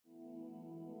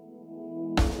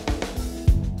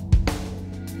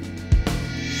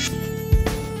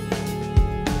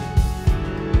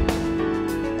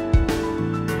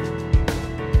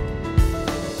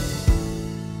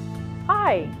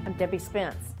Debbie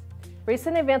Spence.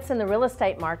 Recent events in the real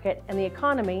estate market and the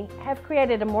economy have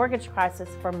created a mortgage crisis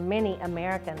for many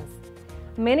Americans.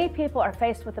 Many people are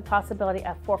faced with the possibility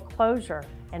of foreclosure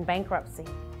and bankruptcy.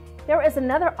 There is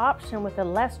another option with a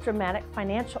less dramatic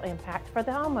financial impact for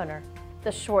the homeowner,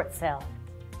 the short sale.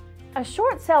 A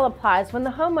short sale applies when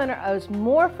the homeowner owes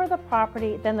more for the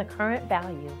property than the current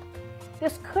value.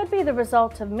 This could be the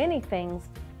result of many things,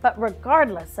 but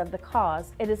regardless of the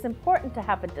cause, it is important to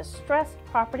have a distressed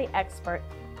property expert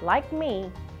like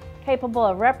me capable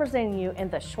of representing you in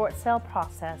the short sale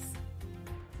process.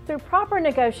 Through proper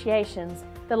negotiations,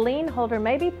 the lien holder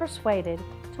may be persuaded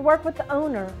to work with the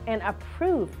owner and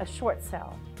approve a short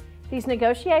sale. These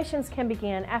negotiations can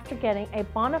begin after getting a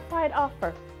bona fide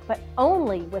offer, but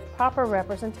only with proper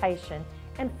representation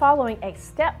and following a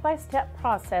step-by-step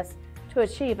process to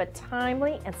achieve a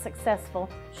timely and successful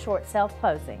short sale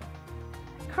closing.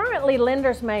 Currently,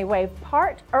 lenders may waive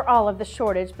part or all of the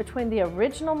shortage between the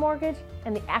original mortgage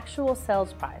and the actual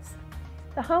sales price.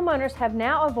 The homeowners have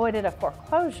now avoided a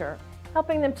foreclosure,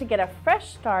 helping them to get a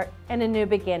fresh start and a new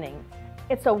beginning.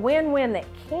 It's a win-win that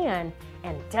can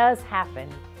and does happen.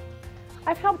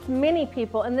 I've helped many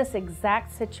people in this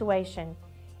exact situation.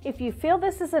 If you feel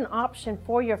this is an option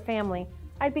for your family,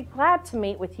 I'd be glad to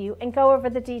meet with you and go over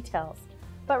the details.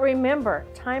 But remember,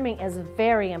 timing is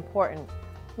very important.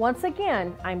 Once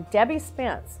again, I'm Debbie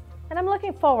Spence, and I'm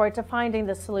looking forward to finding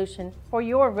the solution for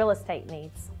your real estate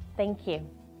needs. Thank you.